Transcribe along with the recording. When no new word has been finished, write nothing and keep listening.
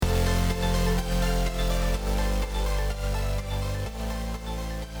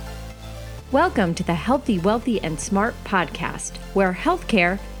Welcome to the Healthy, Wealthy, and Smart podcast, where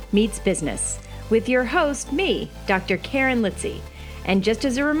healthcare meets business, with your host, me, Dr. Karen Litzy. And just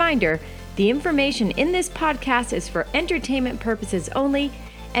as a reminder, the information in this podcast is for entertainment purposes only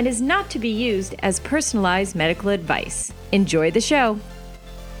and is not to be used as personalized medical advice. Enjoy the show.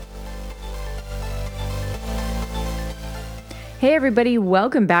 Hey everybody,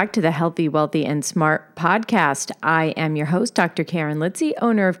 welcome back to the Healthy, Wealthy, and Smart podcast. I am your host, Dr. Karen Litzy,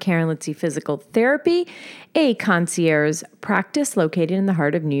 owner of Karen Litzy Physical Therapy, a concierge practice located in the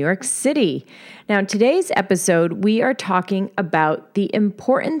heart of New York City. Now, in today's episode, we are talking about the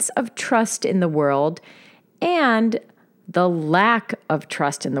importance of trust in the world and the lack of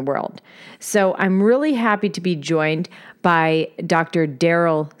trust in the world. So I'm really happy to be joined by Dr.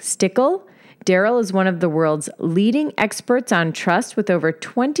 Darryl Stickel. Darryl is one of the world's leading experts on trust with over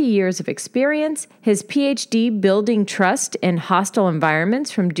 20 years of experience. His PhD building trust in hostile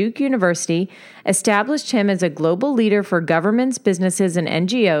environments from Duke University established him as a global leader for governments, businesses, and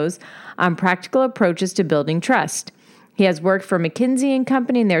NGOs on practical approaches to building trust. He has worked for McKinsey &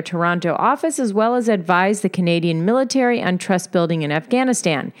 Company in their Toronto office, as well as advised the Canadian military on trust building in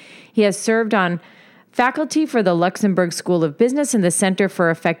Afghanistan. He has served on faculty for the Luxembourg School of Business and the Center for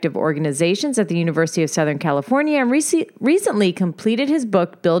Effective Organizations at the University of Southern California, and recently completed his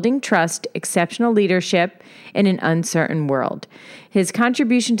book, Building Trust, Exceptional Leadership in an Uncertain World. His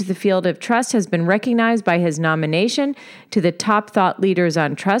contribution to the field of trust has been recognized by his nomination to the Top Thought Leaders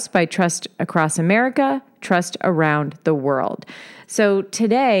on Trust by Trust Across America, Trust Around the World. So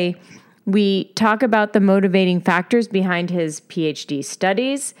today, we talk about the motivating factors behind his PhD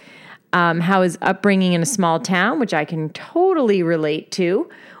studies, how his upbringing in a small town, which I can totally relate to,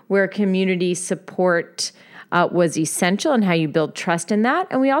 where community support was essential and how you build trust in that.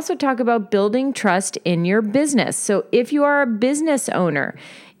 And we also talk about building trust in your business. So if you are a business owner,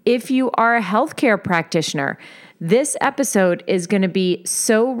 if you are a healthcare practitioner, this episode is going to be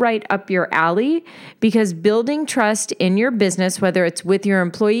so right up your alley, because building trust in your business, whether it's with your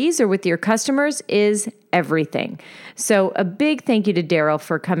employees or with your customers, is everything. So a big thank you to Darryl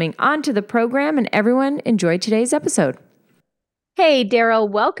for coming onto the program, and everyone enjoy today's episode. Hey, Darryl,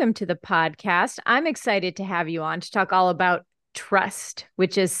 welcome to the podcast. I'm excited to have you on to talk all about trust,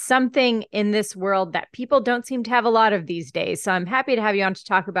 which is something in this world that people don't seem to have a lot of these days. So I'm happy to have you on to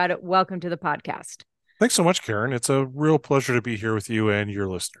talk about it. Welcome to the podcast. Thanks so much, Karen. It's a real pleasure to be here with you and your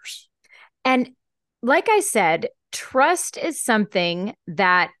listeners. And like I said, trust is something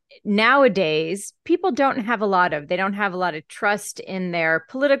that nowadays people don't have a lot of. They don't have a lot of trust in their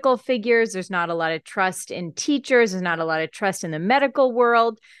political figures. There's not a lot of trust in teachers. There's not a lot of trust in the medical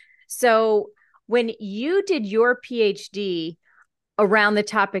world. So when you did your PhD around the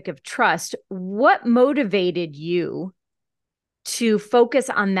topic of trust, what motivated you to focus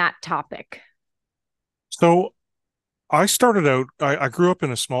on that topic? So I started out, I grew up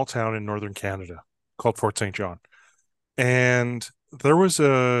in a small town in northern Canada called Fort St. John. And there was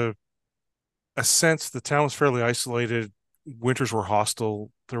a sense the town was fairly isolated. Winters were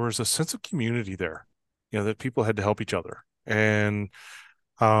hostile. There was a sense of community there, that people had to help each other. And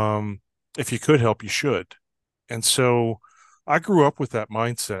if you could help, you should. And so I grew up with that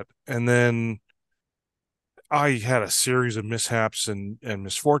mindset. And then I had a series of mishaps and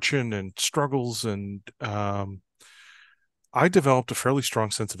misfortune and struggles, and I developed a fairly strong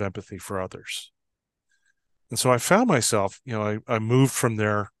sense of empathy for others. And so I found myself, I moved from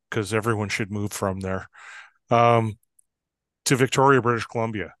there, because everyone should move from there, to Victoria, British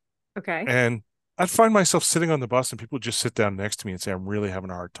Columbia. Okay. And I'd find myself sitting on the bus and people would just sit down next to me and say, I'm really having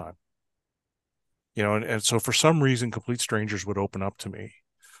a hard time. And so for some reason, complete strangers would open up to me.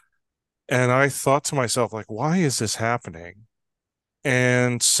 And I thought to myself, like, why is this happening?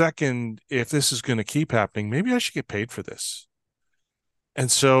 And second, if this is going to keep happening, maybe I should get paid for this. And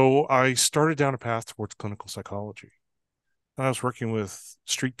so I started down a path towards clinical psychology. I was working with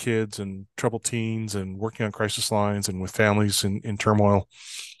street kids and troubled teens and working on crisis lines and with families in turmoil.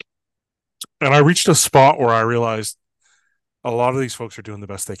 And I reached a spot where I realized a lot of these folks are doing the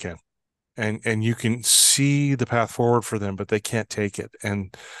best they can. And you can see the path forward for them, but they can't take it.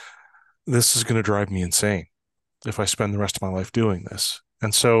 And this is going to drive me insane if I spend the rest of my life doing this.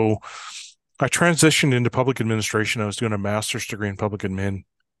 And so I transitioned into public administration. I was doing a master's degree in public admin.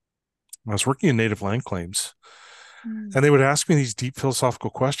 I was working in native land claims. And they would ask me these deep philosophical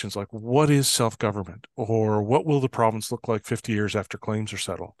questions like, what is self-government? Or what will the province look like 50 years after claims are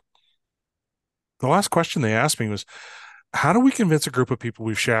settled? The last question they asked me was, how do we convince a group of people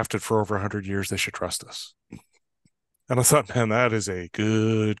we've shafted for over 100 years they should trust us? And I thought, man, that is a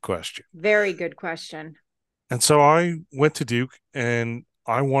good question. Very good question. And so I went to Duke and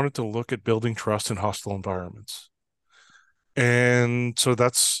I wanted to look at building trust in hostile environments. And so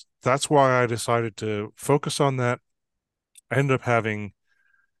that's why I decided to focus on that. I ended up having,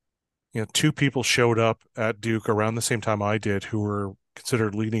 two people showed up at Duke around the same time I did who were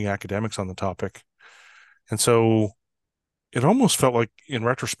considered leading academics on the topic. And so it almost felt like in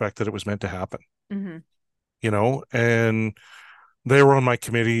retrospect that it was meant to happen, Mm-hmm. and they were on my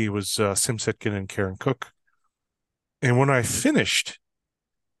committee. It was Sim Sitkin and Karen Cook. And when I finished,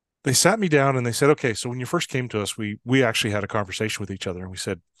 they sat me down and they said, okay, so when you first came to us, we actually had a conversation with each other and we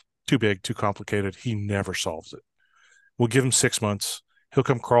said, too big, too complicated. He never solves it. We'll give him 6 months. He'll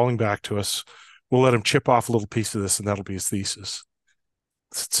come crawling back to us. We'll let him chip off a little piece of this and that'll be his thesis.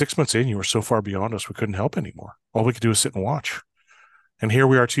 6 months in, you were so far beyond us, we couldn't help anymore. All we could do is sit and watch. And here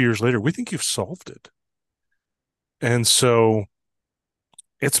we are 2 years later. We think you've solved it. And so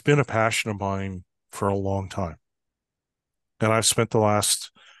it's been a passion of mine for a long time. And I've spent the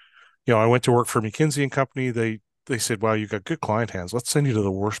last, I went to work for McKinsey and Company. They said, wow, you got good client hands. Let's send you to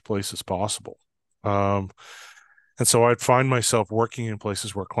the worst places possible. Um, and so I'd find myself working in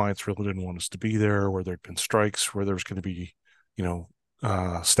places where clients really didn't want us to be there, where there'd been strikes, where there was going to be,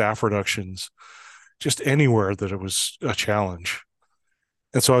 staff reductions, just anywhere that it was a challenge.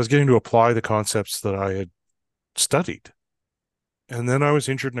 And so I was getting to apply the concepts that I had studied. And then I was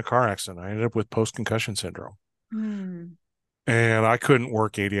injured in a car accident. I ended up with post-concussion syndrome. Mm. And I couldn't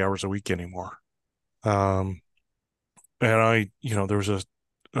work 80 hours a week anymore. Um, and there was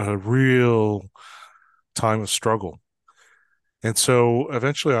a real time of struggle. And so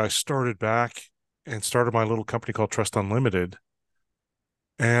eventually I started back and started my little company called Trust Unlimited.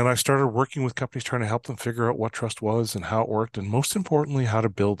 And I started working with companies trying to help them figure out what trust was and how it worked, and most importantly, how to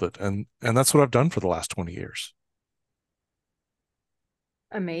build it. And that's what I've done for the last 20 years.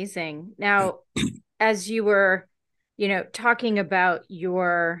 Amazing. Now, as you were, talking about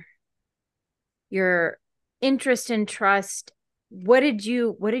your interest in trust, what did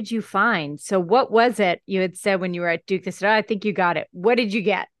you find? So what was it you had said when you were at Duke? They said, oh, I think you got it. What did you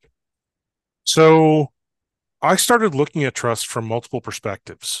get? So I started looking at trust from multiple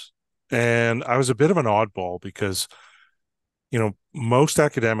perspectives. And I was a bit of an oddball because, most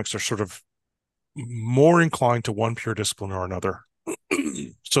academics are sort of more inclined to one pure discipline or another.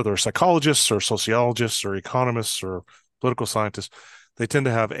 So they're psychologists or sociologists or economists or political scientists. They tend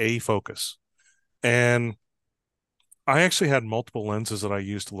to have a focus. And I actually had multiple lenses that I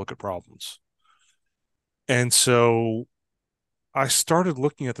used to look at problems. And so I started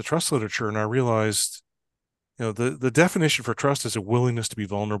looking at the trust literature and I realized, the definition for trust is a willingness to be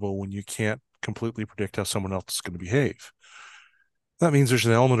vulnerable when you can't completely predict how someone else is going to behave. That means there's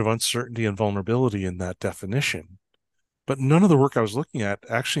an element of uncertainty and vulnerability in that definition. But none of the work I was looking at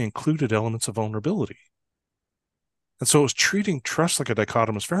actually included elements of vulnerability. And so it was treating trust like a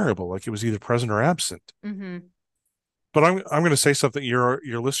dichotomous variable, like it was either present or absent. Mm-hmm. But I'm going to say something. Your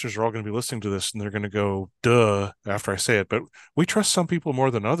listeners are all going to be listening to this, and they're going to go, "Duh!" after I say it. But we trust some people more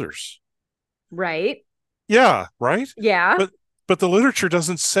than others. Right. Yeah, right. Yeah. But but the literature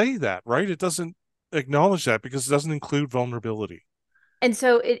doesn't say that, right? It doesn't acknowledge that because it doesn't include vulnerability. And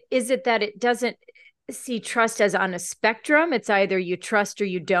so is it that it doesn't see trust as on a spectrum? It's either you trust or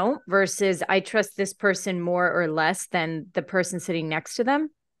you don't, versus I trust this person more or less than the person sitting next to them.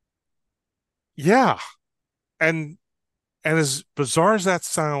 Yeah, and as bizarre as that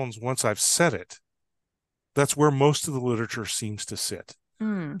sounds, once I've said it, that's where most of the literature seems to sit.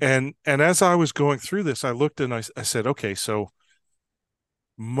 Mm. And as I was going through this, I looked and I said, okay, so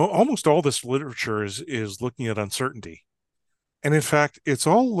almost all this literature is looking at uncertainty. And in fact, it's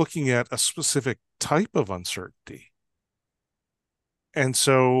all looking at a specific type of uncertainty. And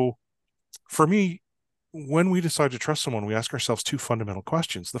so for me, when we decide to trust someone, we ask ourselves two fundamental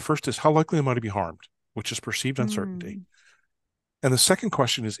questions. The first is, how likely am I to be harmed, which is perceived uncertainty. Mm. And the second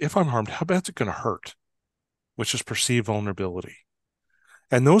question is, if I'm harmed, how bad is it going to hurt, which is perceived vulnerability.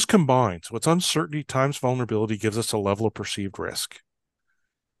 And those combined, so it's uncertainty times vulnerability gives us a level of perceived risk.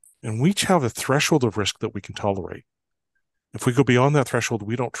 And we each have a threshold of risk that we can tolerate. If we go beyond that threshold,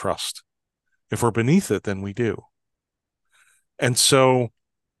 we don't trust. If we're beneath it, then we do. And so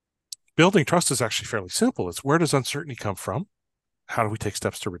building trust is actually fairly simple. It's, where does uncertainty come from? How do we take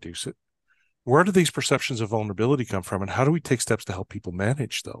steps to reduce it? Where do these perceptions of vulnerability come from? And how do we take steps to help people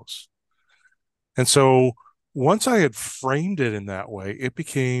manage those? And so once I had framed it in that way, it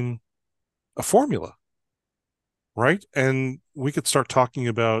became a formula, right? And we could start talking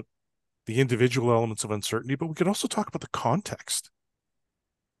about the individual elements of uncertainty, but we could also talk about the context,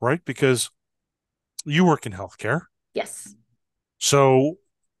 right? Because you work in healthcare. Yes. So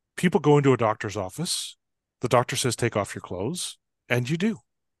people go into a doctor's office. The doctor says, take off your clothes. And you do.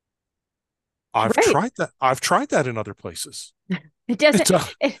 I've Right. tried that. I've tried that in other places. It doesn't.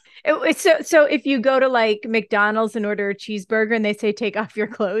 It, So if you go to like McDonald's and order a cheeseburger and they say take off your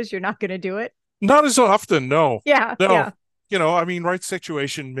clothes, you're not going to do it. not as often. No, Yeah, no. yeah. I mean, right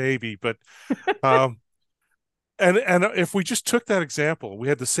situation maybe, but um, and if we just took that example, we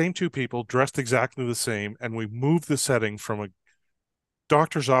had the same two people dressed exactly the same, and we moved the setting from a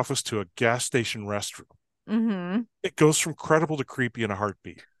doctor's office to a gas station restroom. Mm-hmm. It goes from credible to creepy in a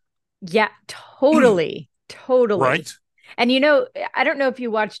heartbeat. Yeah, totally, totally. Right? And I don't know if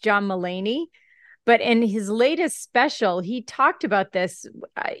you watched John Mulaney, but in his latest special, he talked about this.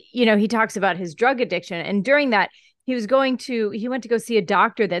 He talks about his drug addiction. And during that, he went to go see a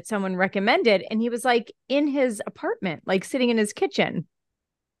doctor that someone recommended. And he was like in his apartment, like sitting in his kitchen.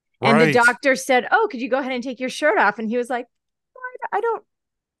 And the Right. doctor said, "Oh, could you go ahead and take your shirt off?" And he was like, I don't,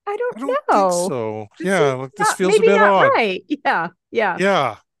 I I don't don't think know. so. This Yeah, is like this not, feels a maybe bit not odd. right. Yeah, yeah.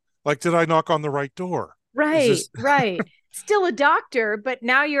 Yeah. Like, did I knock on the right door? Is Right, this right. Still a doctor, but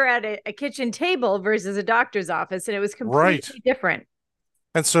now you're at a kitchen table versus a doctor's office, and it was right? completely different.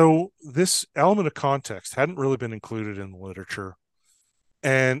 And so this element of context hadn't really been included in the literature.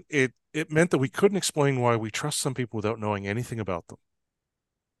 And it meant that we couldn't explain why we trust some people without knowing anything about them.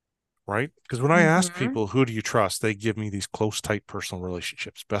 Right? Because when I ask Mm-hmm. people, who do you trust? They give me these close, tight personal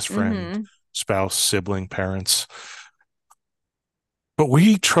relationships, best friend, Mm-hmm. spouse, sibling, parents. But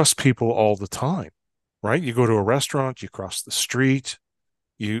we trust people all the time, right? You go to a restaurant, you cross the street,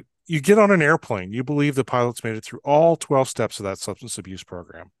 you get on an airplane, you believe the pilot's made it through all 12 steps of that substance abuse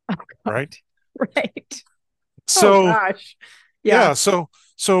program, Oh God. right? Right. Oh So, gosh. Yeah. yeah, so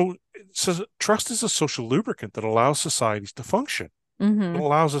trust is a social lubricant that allows societies to function. It Mm-hmm.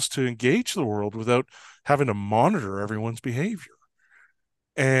 allows us to engage the world without having to monitor everyone's behavior.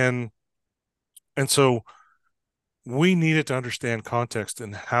 And so we needed to understand context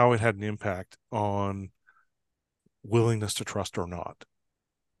and how it had an impact on willingness to trust or not.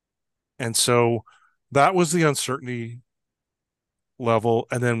 And so that was the uncertainty level.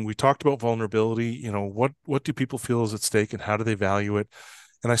 And then we talked about vulnerability. What do people feel is at stake and how do they value it?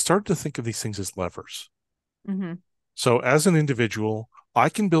 And I started to think of these things as levers. Mm-hmm. So as an individual, I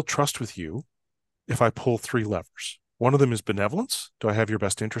can build trust with you if I pull three levers. One of them is benevolence. Do I have your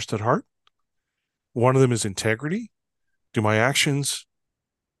best interest at heart? One of them is integrity. Do my actions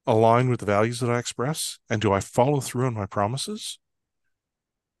align with the values that I express? And do I follow through on my promises?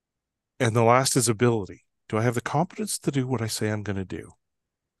 And the last is ability. Do I have the competence to do what I say I'm going to do?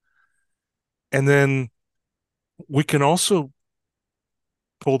 And then we can also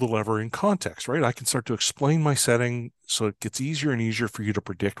pull the lever in context, right? I can start to explain my setting so it gets easier and easier for you to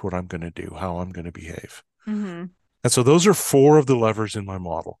predict what I'm going to do, how I'm going to behave. Mm-hmm. And so those are four of the levers in my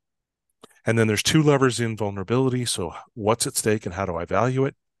model. And then there's two levers in vulnerability. So what's at stake and how do I value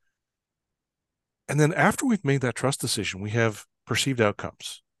it? And then after we've made that trust decision, we have perceived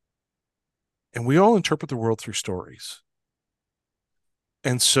outcomes. And we all interpret the world through stories.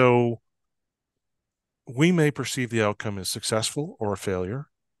 And so we may perceive the outcome as successful or a failure,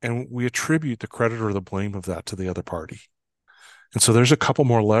 and we attribute the credit or the blame of that to the other party. And so there's a couple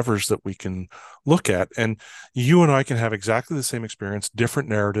more levers that we can look at. And you and I can have exactly the same experience, different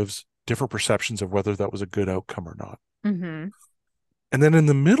narratives, different perceptions of whether that was a good outcome or not. Mm-hmm. And then in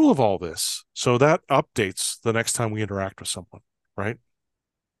the middle of all this, so that updates the next time we interact with someone, right?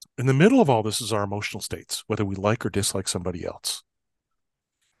 In the middle of all this is our emotional states, whether we like or dislike somebody else.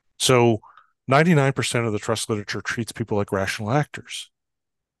 So 99% of the trust literature treats people like rational actors.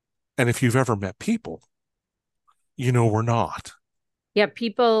 And if you've ever met people, we're not. Yeah,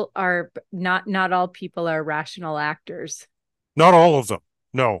 people are not all people are rational actors. Not all of them.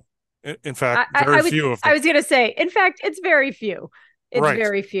 No. In fact, I, I, very I was few of I them. was gonna say, in fact, it's very few. It's Right.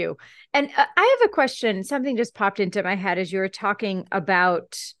 very few. And I have a question. Something just popped into my head as you were talking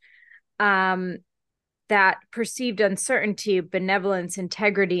about um, that perceived uncertainty, benevolence,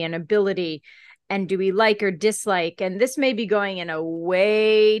 integrity, and ability. And do we like or dislike? And this may be going in a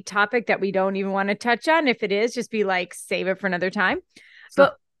way topic that we don't even want to touch on. If it is, just be like, save it for another time. Sure.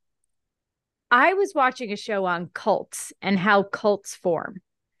 But I was watching a show on cults and how cults form.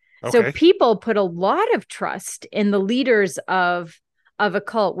 So Okay. people put a lot of trust in the leaders of a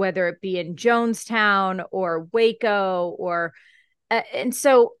cult, whether it be in Jonestown or Waco or and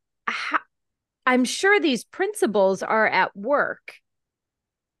so I'm sure these principles are at work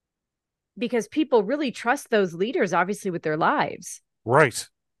because people really trust those leaders, obviously, with their lives. Right.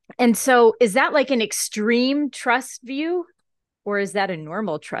 And so, is that like an extreme trust view, or is that a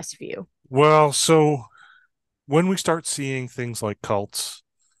normal trust view? Well, so when we start seeing things like cults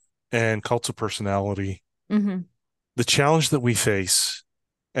and cults of personality, Mm-hmm. The challenge that we face,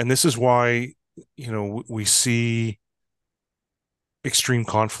 and this is why, we see extreme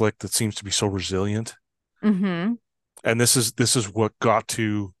conflict that seems to be so resilient. Mm-hmm. And this is what got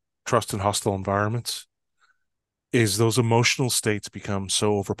to trust in hostile environments, is those emotional states become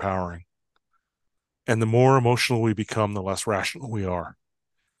so overpowering. And the more emotional we become, the less rational we are.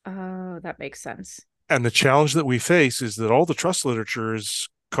 Oh, that makes sense. And the challenge that we face is that all the trust literature is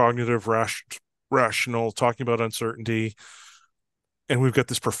cognitive, rational, talking about uncertainty. And we've got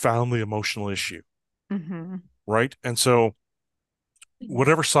this profoundly emotional issue, Mm-hmm. right? And so,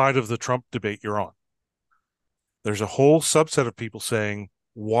 whatever side of the Trump debate you're on, there's a whole subset of people saying,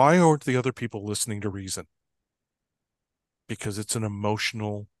 why aren't the other people listening to reason? Because it's an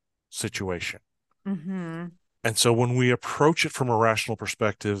emotional situation. Mm-hmm. And so when we approach it from a rational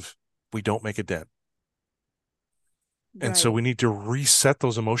perspective, we don't make a dent. And so Right. we need to reset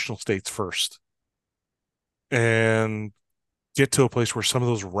those emotional states first and get to a place where some of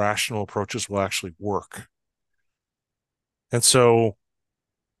those rational approaches will actually work. And so,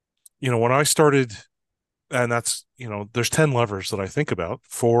 when I started, and that's, there's 10 levers that I think about.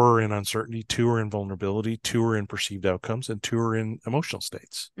 4 are in uncertainty, 2 are in vulnerability, 2 are in perceived outcomes, and 2 are in emotional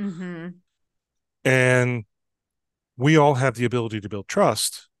states. Mm-hmm. And we all have the ability to build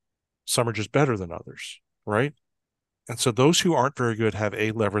trust. Some are just better than others, right? And so those who aren't very good have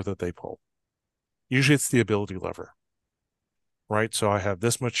a lever that they pull. Usually it's the ability lever, right? So I have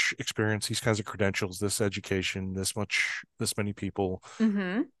this much experience, these kinds of credentials, this education, this many people.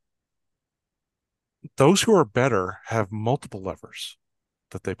 Mm-hmm. Those who are better have multiple levers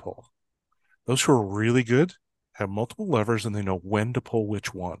that they pull. Those who are really good have multiple levers and they know when to pull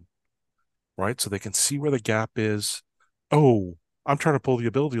which one, right? So they can see where the gap is. Oh, I'm trying to pull the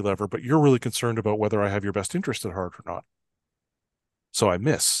ability lever, but you're really concerned about whether I have your best interest at heart or not. So I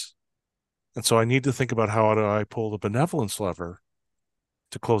miss. And so I need to think about how do I pull the benevolence lever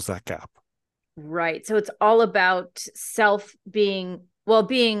to close that gap. Right. So it's all about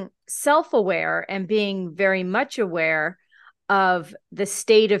being self-aware and being very much aware of the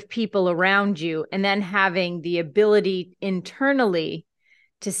state of people around you, and then having the ability internally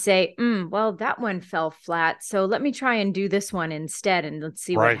to say, well, that one fell flat. So let me try and do this one instead, and let's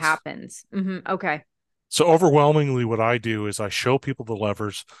see what Right. happens. Okay. So overwhelmingly, what I do is I show people the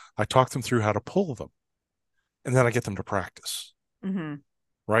levers, I talk them through how to pull them, and then I get them to practice. Hmm.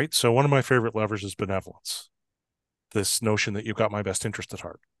 Right. So one of my favorite levers is benevolence, this notion that you've got my best interest at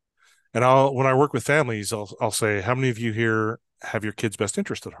heart. And when I work with families, I'll say, how many of you here have your kid's best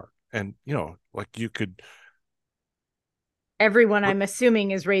interest at heart? And, like you could, Everyone, I'm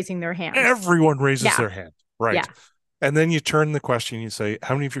assuming, is raising their hands. everyone raises Yeah. their hand. Right. Yeah. And then you turn the question, you say,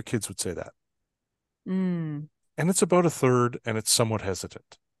 how many of your kids would say that? Mm. And it's about a third, and it's somewhat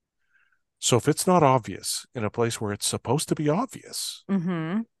hesitant. So if it's not obvious in a place where it's supposed to be obvious,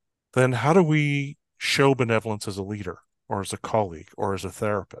 Hmm. then how do we show benevolence as a leader or as a colleague or as a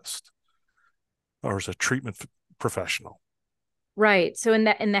therapist or as a treatment professional? Right. So in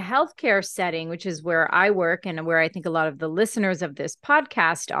the healthcare setting, which is where I work and where I think a lot of the listeners of this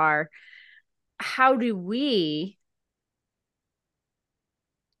podcast are, how do we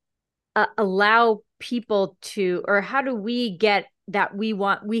allow people to, or how do we get that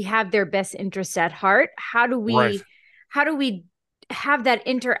we have their best interests at heart? Right. How do we have that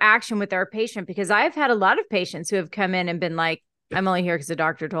interaction with our patient? Because I've had a lot of patients who have come in and been like, I'm only here because the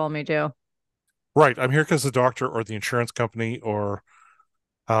doctor told me to. Right. I'm here because the doctor or the insurance company or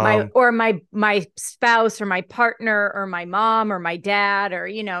My um or my spouse or my partner or my mom or my dad, or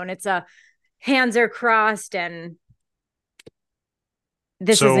and it's a hands are crossed and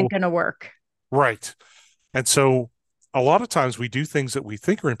this isn't so going to work. right. And so a lot of times we do things that we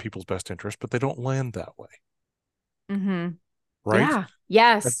think are in people's best interest, but they don't land that way. Mm-hmm. Right. Yeah.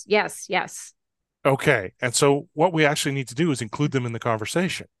 Yes. Yes. Yes. Okay. And so what we actually need to do is include them in the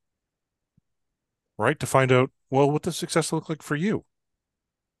conversation, right? To find out, well, what does success look like for you?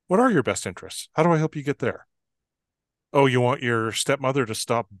 What are your best interests? How do I help you get there? Oh, you want your stepmother to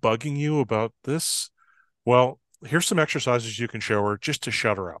stop bugging you about this? Well, here's some exercises you can show her just to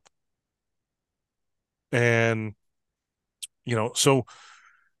shut her up. And, so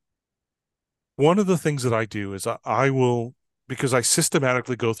one of the things that I do is I will, because I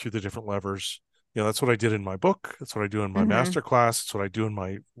systematically go through the different levers. That's what I did in my book. That's what I do in my Mm-hmm. master class. It's what I do in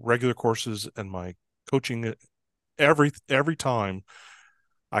my regular courses and my coaching. Every time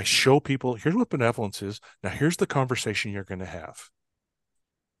I show people, here's what benevolence is. Now here's the conversation you're going to have.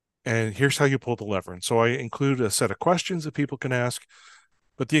 And here's how you pull the lever. And so I include a set of questions that people can ask.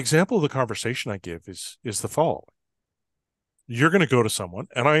 But the example of the conversation I give is the following. You're going to go to someone,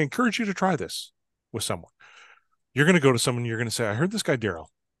 and I encourage you to try this with someone. You're going to go to someone, you're going to say, I heard this guy, Darryl,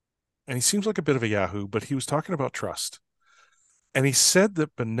 and he seems like a bit of a Yahoo, but he was talking about trust. And he said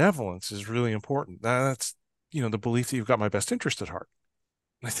that benevolence is really important. That's, the belief that you've got my best interest at heart.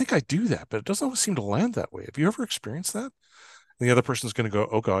 And I think I do that, but it doesn't always seem to land that way. Have you ever experienced that? And the other person's going to go,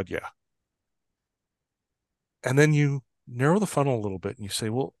 oh God, yeah. And then you narrow the funnel a little bit and you say,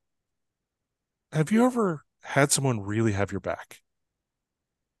 well, have you ever had someone really have your back?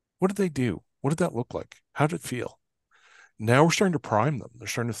 What did they do? What did that look like? How did it feel? Now we're starting to prime them. They're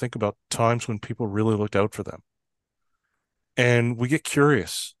starting to think about times when people really looked out for them. And we get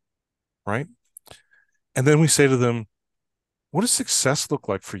curious, right? And then we say to them, what does success look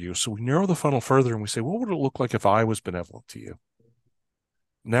like for you? So we narrow the funnel further and we say, what would it look like if I was benevolent to you?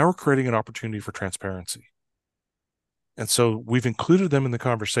 Now we're creating an opportunity for transparency. And so we've included them in the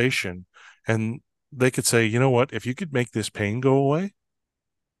conversation, and they could say, you know what, if you could make this pain go away,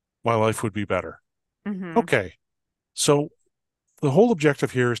 my life would be better. Mm-hmm. Okay. So the whole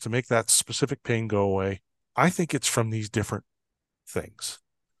objective here is to make that specific pain go away. I think it's from these different things.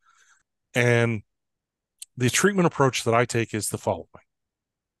 And the treatment approach that I take is the following.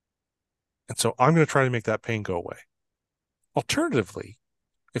 And so I'm going to try to make that pain go away. Alternatively,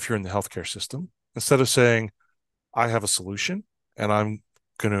 if you're in the healthcare system, instead of saying, I have a solution and I'm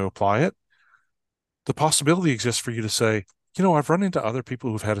going to apply it, the possibility exists for you to say, I've run into other people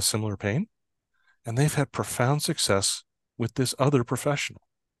who've had a similar pain and they've had profound success with this other professional.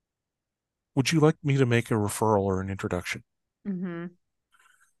 Would you like me to make a referral or an introduction? Mm-hmm.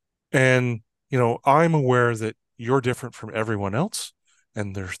 And, I'm aware that you're different from everyone else,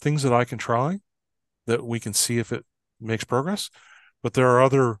 and there's things that I can try that we can see if it makes progress. But there are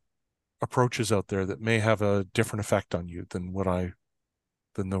other approaches out there that may have a different effect on you than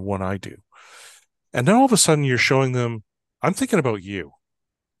the one I do. And then all of a sudden you're showing them, I'm thinking about you.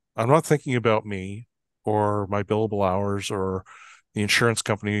 I'm not thinking about me or my billable hours or the insurance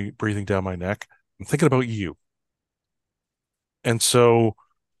company breathing down my neck. I'm thinking about you. And so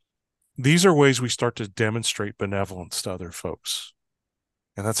these are ways we start to demonstrate benevolence to other folks.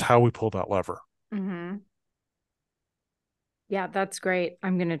 And that's how we pull that lever. Mm-hmm. Yeah, that's great.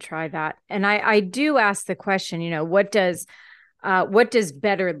 I'm going to try that. And I do ask the question, what does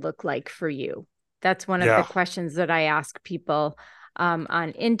better look like for you? That's one of the Yeah, questions that I ask people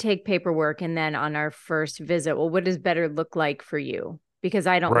on intake paperwork and then on our first visit. Well, what does better look like for you? Because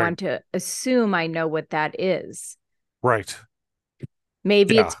I don't right, want to assume I know what that is. right.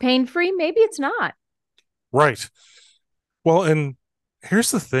 Maybe Yeah, it's pain-free, maybe it's not. right. Well, and here's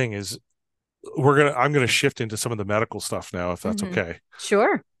the thing is I'm gonna shift into some of the medical stuff now, if that's Mm-hmm. okay.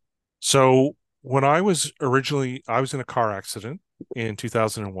 Sure. So when I was in a car accident in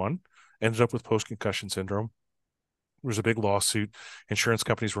 2001, ended up with post-concussion syndrome. There was a big lawsuit. Insurance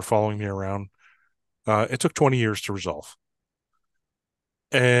companies were following me around. It took 20 years to resolve.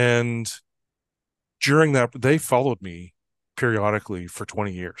 And during that, they followed me periodically for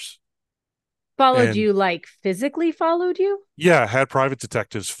 20 years. Followed And you, like physically followed you? yeah, had private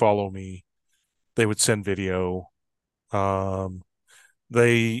detectives follow me. They would send video. Um,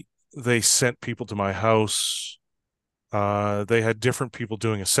 they they sent people to my house. They had different people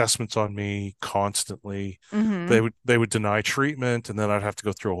doing assessments on me constantly. Mm-hmm. They would deny treatment, and then I'd have to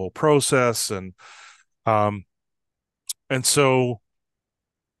go through a whole process. Um, and so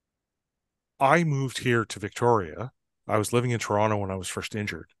I moved here to Victoria. I was living in Toronto when I was first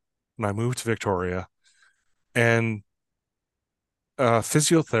injured, and I moved to Victoria. And a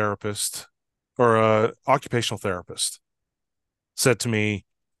physiotherapist or a occupational therapist said to me,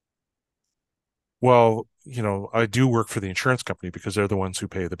 well, I do work for the insurance company because they're the ones who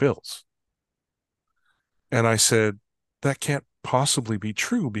pay the bills. And I said, that can't possibly be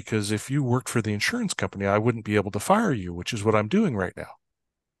true because if you worked for the insurance company, I wouldn't be able to fire you, which is what I'm doing right now.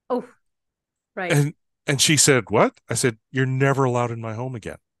 Oh, right. And she said, what? I said, you're never allowed in my home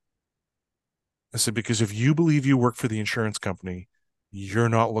again. I said, because if you believe you work for the insurance company, you're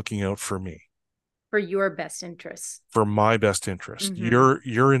not looking out for me, For your best interests. for my best interest. Mm-hmm.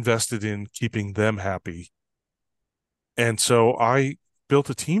 You're invested in keeping them happy. And so I built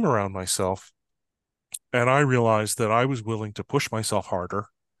a team around myself, and I realized that I was willing to push myself harder,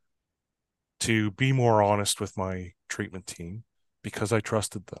 to be more honest with my treatment team because I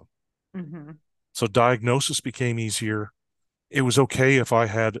trusted them. Mm-hmm. So diagnosis became easier. It was okay if I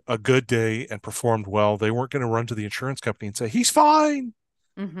had a good day and performed well. They weren't going to run to the insurance company and say, he's fine,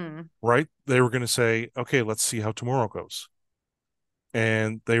 Mm-hmm. right? They were going to say, okay, let's see how tomorrow goes.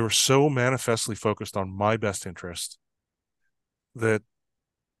 And they were so manifestly focused on my best interest that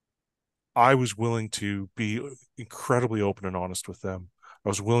I was willing to be incredibly open and honest with them. I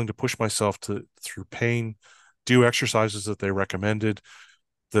was willing to push myself to through pain do exercises that they recommended.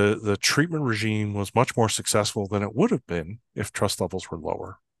 The treatment regime was much more successful than it would have been if trust levels were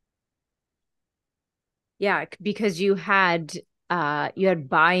lower. Yeah, because you had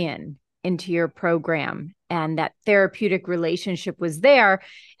buy-in into your program and that therapeutic relationship was there.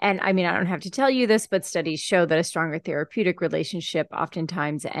 And I mean, I don't have to tell you this, but studies show that a stronger therapeutic relationship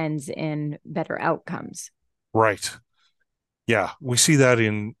oftentimes ends in better outcomes. Right. Yeah, we see that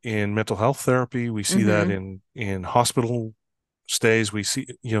in mental health therapy. We see that Mm-hmm. in hospital stays. We see,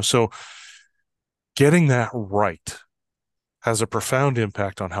 so getting that right has a profound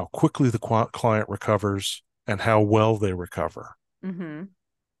impact on how quickly the client recovers and how well they recover. Mm-hmm.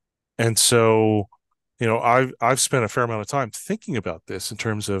 And so, I've spent a fair amount of time thinking about this in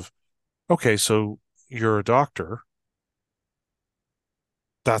terms of, okay, so you're a doctor.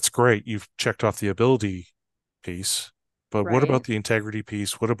 That's great. You've checked off the ability piece, but what Right. about the integrity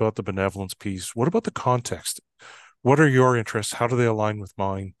piece? What about the benevolence piece? What about the context? What are your interests? How do they align with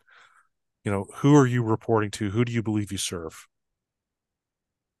mine? Who are you reporting to? Who do you believe you serve?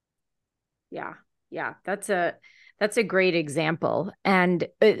 Yeah. Yeah. That's a great example. And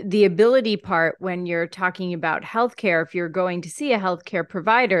the ability part, when you're talking about healthcare, if you're going to see a healthcare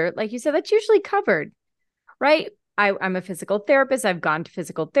provider, like you said, that's usually covered, right? I'm a physical therapist. I've gone to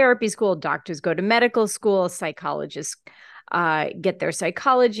physical therapy school. Doctors go to medical school. Psychologists get their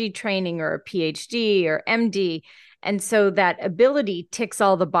psychology training or a PhD or MD. And so that ability ticks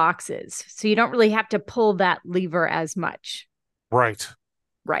all the boxes. So you don't really have to pull that lever as much. Right,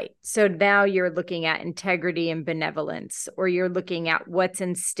 Right. So now you're looking at integrity and benevolence, or you're looking at what's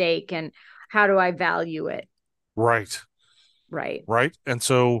in stake and how do I value it? right, Right. right. And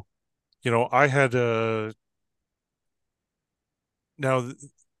so, I had now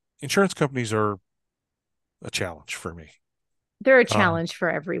insurance companies are a challenge for me. They're a Um, challenge for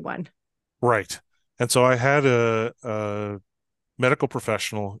everyone. right. And so I had a medical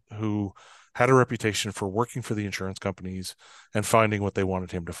professional who had a reputation for working for the insurance companies and finding what they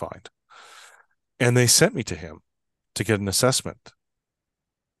wanted him to find. And they sent me to him to get an assessment.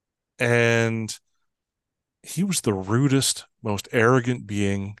 And he was the rudest, most arrogant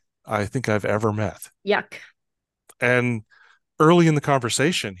being I think I've ever met. Yuck. And early in the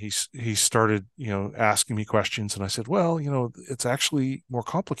conversation, he started, asking me questions, and I said, "Well, it's actually more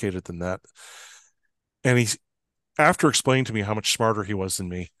complicated than that." And after explaining to me how much smarter he was than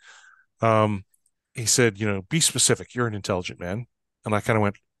me, um, he said, "Be specific. You're an intelligent man." And I kind of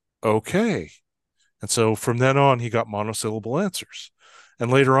went, "Okay." And so from then on, he got monosyllable answers. And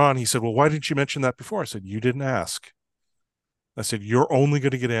later on, he said, "Well, why didn't you mention that before?" I said, "You didn't ask." I said, "You're only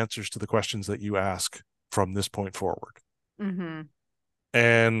going to get answers to the questions that you ask from this point forward." Mm-hmm.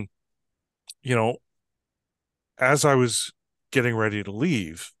 And, you know, as I was getting ready to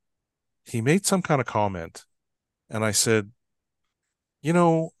leave, he made some kind of comment. And I said,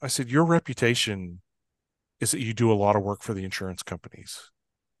 "Your reputation is that you do a lot of work for the insurance companies.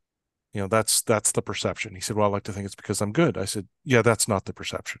 That's the perception." He said, "Well, I like to think it's because I'm good." I said, "Yeah, that's not the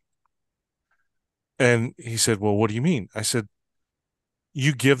perception." And he said, "Well, what do you mean?" I said,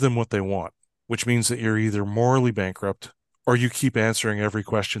 "You give them what they want, which means that you're either morally bankrupt or you keep answering every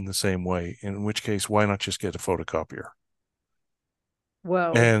question the same way, in which case, why not just get a photocopier?"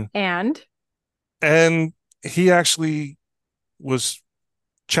 Whoa. And And and he actually was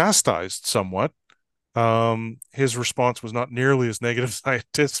chastised somewhat. His response was not nearly as negative as I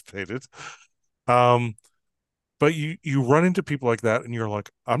anticipated. Um, but you run into people like that, and you're like,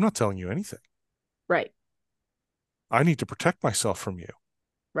 "I'm not telling you anything. right, I need to protect myself from you."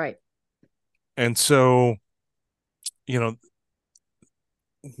 right. And so, you know,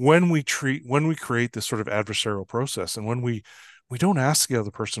 when we create this sort of adversarial process, and when we don't ask the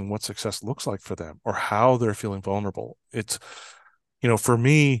other person what success looks like for them or how they're feeling vulnerable, it's, for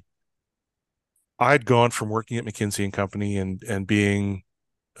me, I'd gone from working at McKinsey and Company and being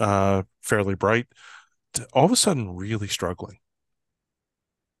fairly bright to all of a sudden really struggling.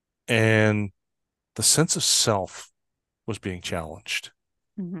 And the sense of self was being challenged,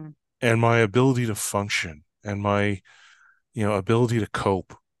 Mm-hmm. and my ability to function and my, ability to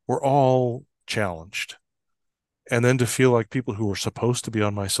cope were all challenged. And then to feel like people who were supposed to be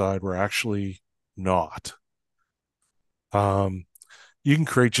on my side were actually not. Um, you can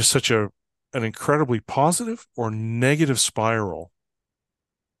create just such an incredibly positive or negative spiral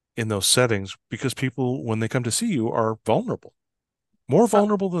in those settings because people, when they come to see you, are vulnerable, more A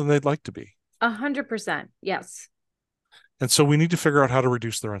vulnerable than they'd like to be. 100%. Yes. And so we need to figure out how to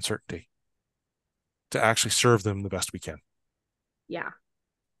reduce their uncertainty to actually serve them the best we can. Yeah.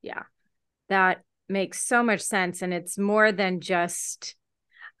 Yeah. That makes so much sense. And it's more than just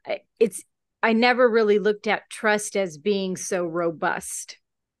it's I never really looked at trust as being so robust.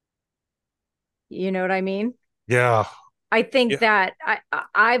 You know what I mean? Yeah. I think Yeah. that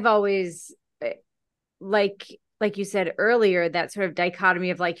I've always like like you said earlier, that sort of dichotomy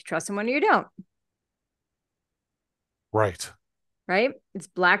of like you trust someone or you don't, Right. right? It's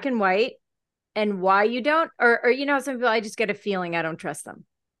black and white, and why you don't, or you know, some people I just get a feeling I don't trust them.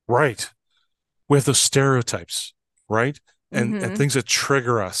 Right. With those stereotypes, right? And Mm-hmm. things that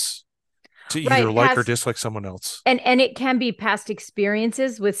trigger us to either Right, like or past dislike someone else. and it can be past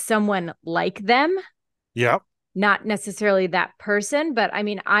experiences with someone like them, Yeah. not necessarily that person, but I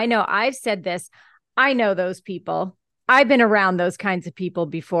mean, I know I've said this. I know those people. I've been around those kinds of people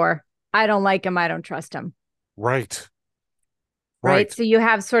before. I don't like them. I don't trust them. Right. Right. Right. So you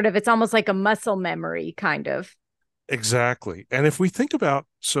have sort of, it's almost like a muscle memory kind of. Exactly. And if we think about,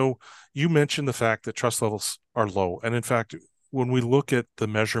 so you mentioned the fact that trust levels are low. And in fact, when we look at the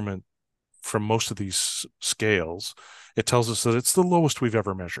measurement from most of these scales, it tells us that it's the lowest we've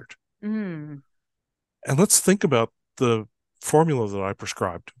ever measured. Mm. And let's think about the formula that I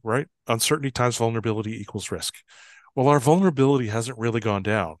prescribed, right? Uncertainty times vulnerability equals risk. Well, our vulnerability hasn't really gone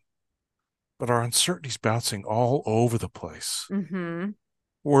down, but our uncertainty's bouncing all over the place. Mm-hmm.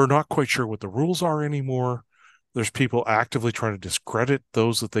 We're not quite sure what the rules are anymore. There's people actively trying to discredit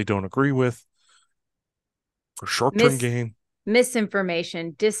those that they don't agree with for short-term Mis gain.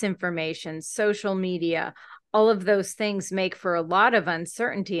 Misinformation, disinformation, social media, all of those things make for a lot of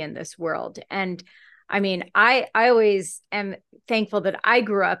uncertainty in this world. And I mean, I always am thankful that I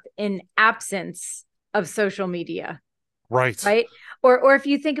grew up in absence of social media, Right. right? Or if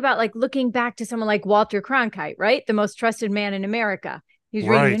you think about like looking back to someone like Walter Cronkite, right? The most trusted man in America. He's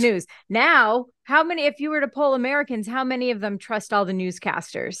reading the Right. news. Now, how many, if you were to poll Americans, how many of them trust all the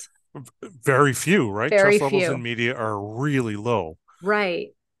newscasters? Very few, right? Very Trust levels in few. media are really low. Right.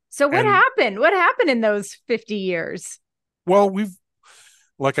 So what And happened? What happened in those 50 years? well,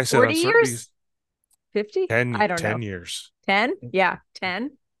 like I said, 40 years? uncertainties 50? 10, I don't 10 know. years. 10? Yeah,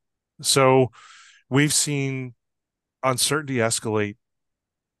 10. So we've seen uncertainty escalate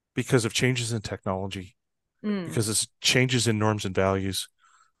because of changes in technology, Mm. because of changes in norms and values.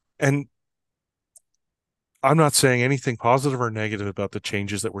 And I'm not saying anything positive or negative about the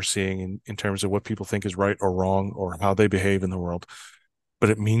changes that we're seeing in terms of what people think is right or wrong or how they behave in the world, but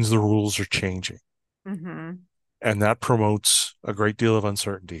it means the rules are changing. Mm-hmm. And that promotes a great deal of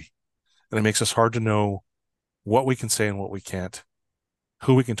uncertainty. And it makes us hard to know what we can say and what we can't,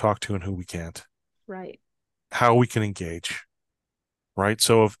 who we can talk to and who we can't, Right. how we can engage. Right.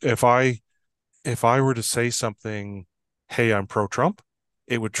 So if I were to say something, hey, I'm pro Trump,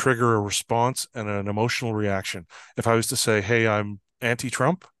 it would trigger a response and an emotional reaction. If I was to say, hey, I'm anti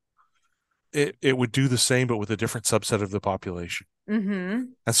Trump, it would do the same, but with a different subset of the population. Mm-hmm.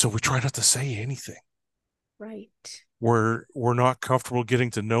 And so we try not to say anything. Right. We're not comfortable getting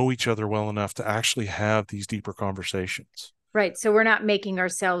to know each other well enough to actually have these deeper conversations. Right. So we're not making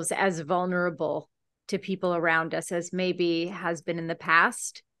ourselves as vulnerable to people around us as maybe has been in the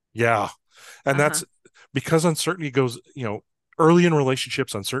past. Yeah. And Uh-huh. that's because uncertainty goes, early in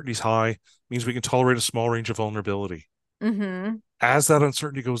relationships, uncertainty's high, means we can tolerate a small range of vulnerability. Mm-hmm. As that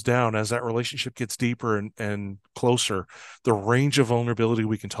uncertainty goes down, as that relationship gets deeper and closer, the range of vulnerability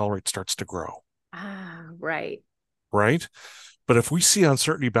we can tolerate starts to grow, Ah, right. right? But if we see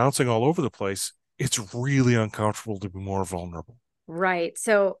uncertainty bouncing all over the place, it's really uncomfortable to be more vulnerable. Right.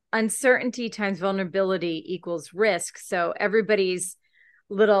 So uncertainty times vulnerability equals risk. So everybody's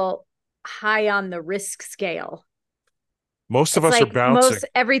little high on the risk scale. Most of It's us are like bouncing. most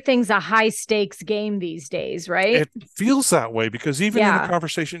everything's a high stakes game these days, right? It feels that way because even in a Yeah.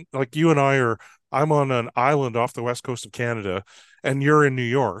 conversation like you and I are, I'm on an island off the west coast of Canada and you're in New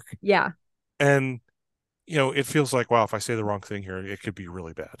York. Yeah. And, it feels like, wow, if I say the wrong thing here, it could be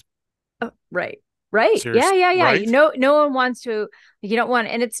really bad. Oh, right. Right. Yeah, Serious, yeah, yeah. right? No one wants to, you don't want,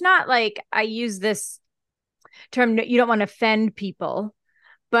 and it's not like I use this term, you don't want to offend people,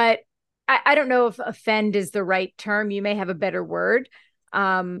 but I don't know if offend is the right term. You may have a better word.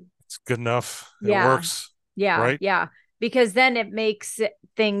 Um, It's good enough. It yeah, works, yeah, right? yeah. Because then it makes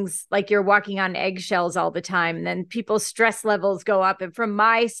things like you're walking on eggshells all the time. And then people's stress levels go up. And from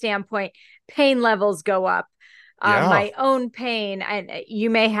my standpoint, pain levels go up. Yeah, My own pain, and you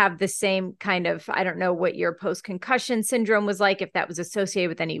may have the same kind of, I don't know what your post concussion syndrome was like, if that was associated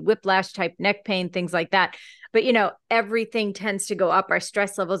with any whiplash type neck pain, things like that. But, everything tends to go up. Our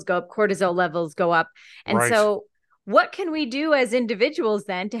stress levels go up, cortisol levels go up. And right. so, what can we do as individuals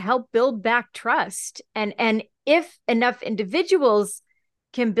then to help build back trust? And if enough individuals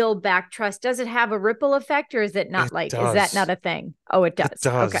can build back trust. Does it have a ripple effect, or is it not It like, is that not does. a thing? Oh, it It does.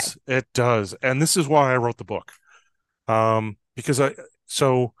 Okay. does. It does. And this is why I wrote the book. Because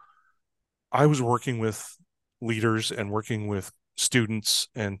so I was working with leaders and working with students,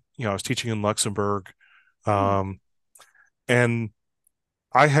 and I was teaching in Luxembourg. Hmm. Um, and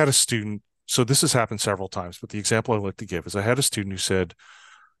I had a student. So this has happened several times, but the example I like to give is I had a student who said,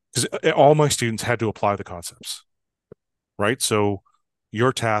 because all my students had to apply the concepts, right? So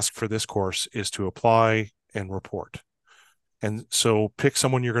your task for this course is to apply and report. And so pick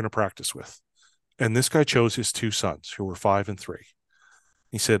someone you're going to practice with. And this guy chose his two sons who were 5 and 3.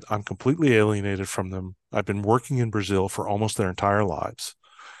 He said, I'm completely alienated from them. I've been working in Brazil for almost their entire lives.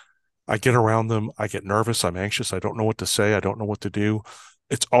 I get around them. I get nervous. I'm anxious. I don't know what to say. I don't know what to do.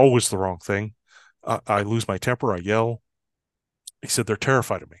 It's always the wrong thing. I lose my temper. I yell. He said, they're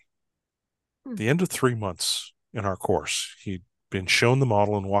terrified of me. Hmm. The end of 3 months in our course, he'd been shown the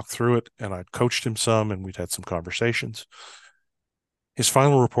model and walked through it, and I'd coached him some, and we'd had some conversations. His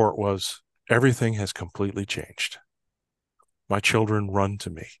final report was, everything has completely changed. My children run to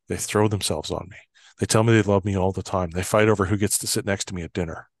me. They throw themselves on me. They tell me they love me all the time. They fight over who gets to sit next to me at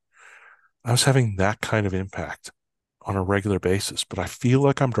dinner. I was having that kind of impact on a regular basis, but I feel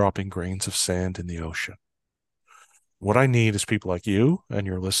like I'm dropping grains of sand in the ocean. What I need is people like you and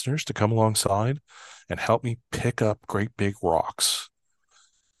your listeners to come alongside and help me pick up great big rocks,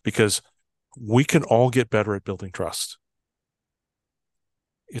 because we can all get better at building trust.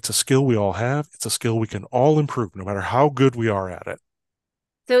 It's a skill we all have. It's a skill we can all improve no matter how good we are at it.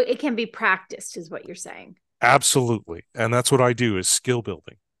 So it can be practiced, is what you're saying. Absolutely. And that's what I do, is skill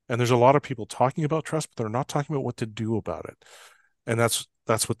building. And there's a lot of people talking about trust, but they're not talking about what to do about it. And that's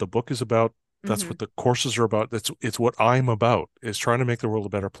what the book is about. That's Hmm. what the courses are about. It's what I'm about, is trying to make the world a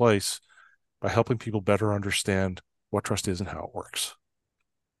better place by helping people better understand what trust is and how it works.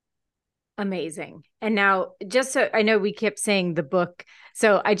 Amazing. And now, just so I know, we kept saying the book.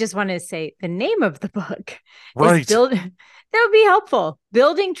 So I just want to say the name of the book is Right. Build. That would be helpful.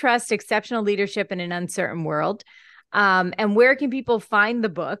 Building Trust, Exceptional Leadership in an Uncertain World. And where can people find the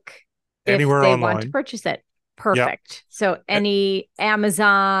book if Anywhere they want to online. purchase it? Yep. Perfect. So Eh, any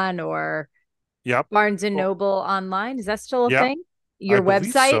Amazon or Yep. Barnes and Oh, Noble online, is that still a yep. thing? I Your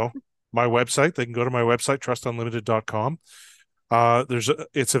believe website? so. My website, they can go to my website, trustunlimited.com.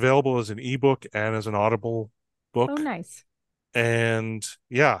 It's available as an ebook and as an audible Oh, book. nice. And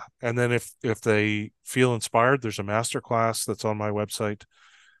yeah, and then if they feel inspired, there's a master class that's on my website.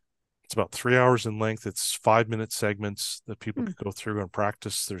 It's about 3 hours in length. It's 5 minute segments that people Hmm. can go through and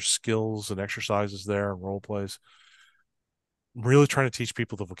practice. There's skills and exercises there and role plays. I'm really trying to teach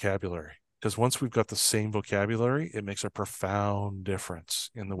people the vocabulary, because once we've got the same vocabulary, it makes a profound difference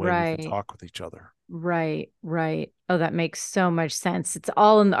in the way we can Right. talk with each other. Right, right. Oh, that makes so much sense. It's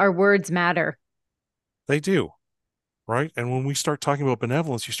all in our words matter. They do, right? And when we start talking about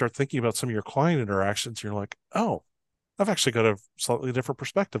benevolence, you start thinking about some of your client interactions. You're like, oh, I've actually got a slightly different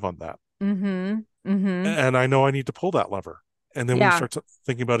perspective on that. Mm-hmm. Mm-hmm. And I know I need to pull that lever. And then when we Yeah. start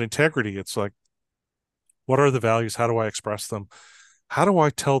thinking about integrity, it's like, what are the values? How do I express them? How do I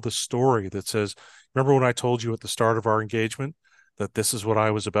tell the story that says, remember when I told you at the start of our engagement that this is what I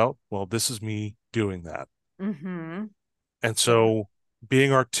was about? Well, this is me doing that. Mm-hmm. And Yeah. so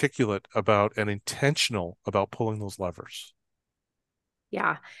being articulate about and intentional about pulling those levers.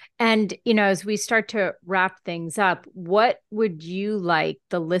 Yeah. And, as we start to wrap things up, what would you like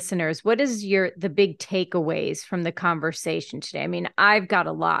the listeners? What is the big takeaways from the conversation today? I mean, I've got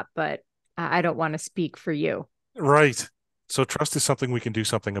a lot, but I don't want to speak for you. Right. So trust is something we can do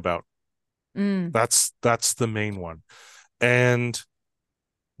something about. Mm. That's the main one. And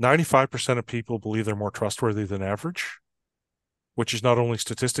 95% of people believe they're more trustworthy than average, which is not only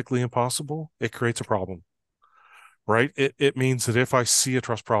statistically impossible, it creates a problem, right? It means that if I see a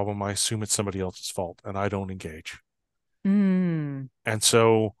trust problem, I assume it's somebody else's fault and I don't engage. Mm. And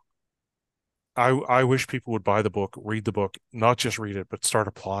so I wish people would buy the book, read the book, not just read it, but start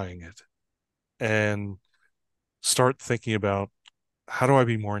applying it and start thinking about, how do I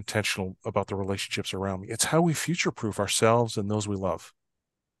be more intentional about the relationships around me? It's how we future proof ourselves and those we love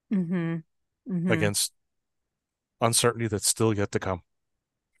Mm-hmm. Mm-hmm. against uncertainty that's still yet to come.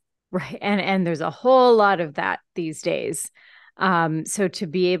 Right. And there's a whole lot of that these days. So to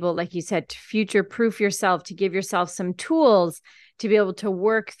be able, like you said, to future proof yourself, to give yourself some tools to be able to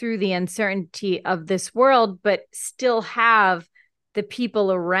work through the uncertainty of this world, but still have the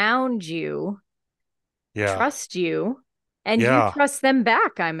people around you Yeah. trust you and you Yeah. trust them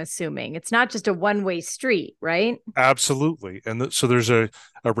back, I'm assuming. It's not just a one-way street, right? Absolutely. And so there's a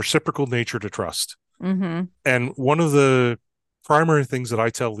reciprocal nature to trust. Mm-hmm. And one of the primary things that I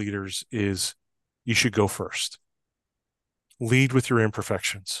tell leaders is you should go first. Lead with your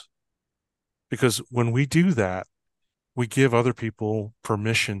imperfections. Because when we do that, we give other people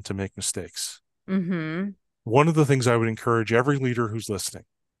permission to make mistakes. Mm-hmm. One of the things I would encourage every leader who's listening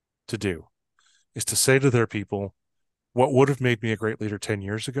to do is to say to their people, what would have made me a great leader 10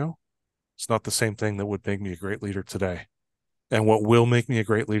 years ago, it's not the same thing that would make me a great leader today. And what will make me a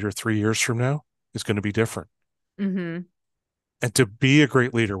great leader 3 years from now is going to be different. Mm-hmm. And to be a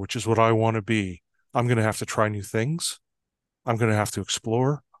great leader, which is what I want to be, I'm going to have to try new things. I'm going to have to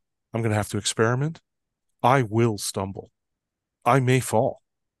explore. I'm going to have to experiment. I will stumble. I may fall.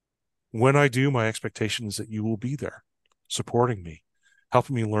 When I do, my expectation is that you will be there, supporting me,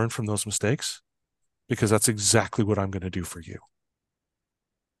 helping me learn from those mistakes, because that's exactly what I'm going to do for you.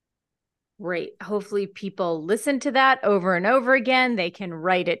 Great. Hopefully people listen to that over and over again. They can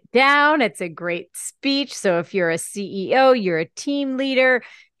write it down. It's a great speech. So if you're a CEO, you're a team leader,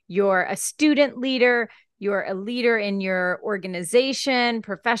 you're a student leader, you're a leader in your organization,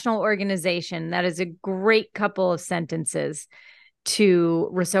 professional organization, that is a great couple of sentences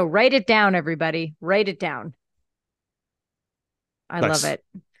so write it down, everybody. Write it down. I love Nice. it.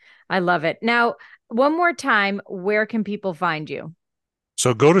 I love it. Now, one more time, where can people find you?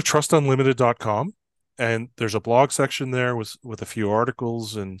 So go to trustunlimited.com, and there's a blog section there with a few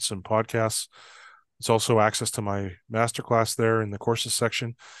articles and some podcasts. It's also access to my masterclass there in the courses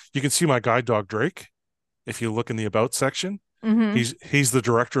section. You can see my guide dog Drake if you look in the about section. Mm-hmm. He's the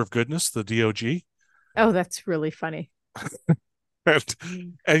director of goodness, the DOG. Oh, that's really funny.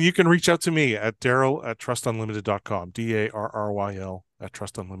 And you can reach out to me at Darryl at trustunlimited.com, DARRYL at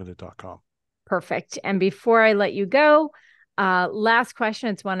trustunlimited.com. Perfect. And before I let you go, last question.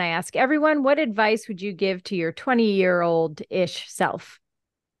 It's one I ask everyone. What advice would you give to your 20-year-old-ish self?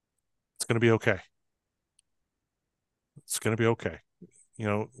 It's going to be okay. It's going to be okay. You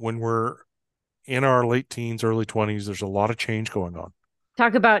know, when we're in our late teens, early 20s, there's a lot of change going on.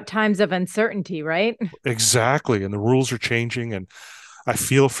 Talk about times of uncertainty, right? Exactly. And the rules are changing. And I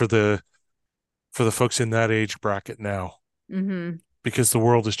feel for the folks in that age bracket now, Mm-hmm. because the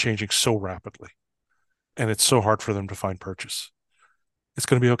world is changing so rapidly and it's so hard for them to find purchase. It's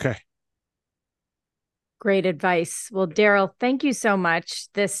going to be okay. Great advice. Well, Darryl, thank you so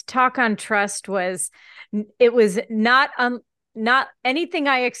much. This talk on trust was not anything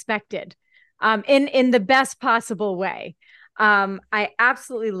I expected, in the best possible way. I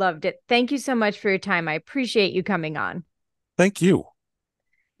absolutely loved it. Thank you so much for your time. I appreciate you coming on. Thank you.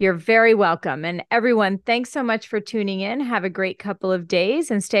 You're very welcome. And everyone, thanks so much for tuning in. Have a great couple of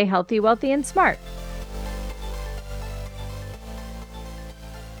days and stay healthy, wealthy, and smart.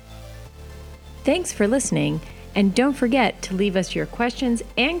 Thanks for listening. And don't forget to leave us your questions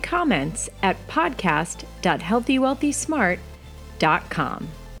and comments at podcast.healthywealthysmart.com.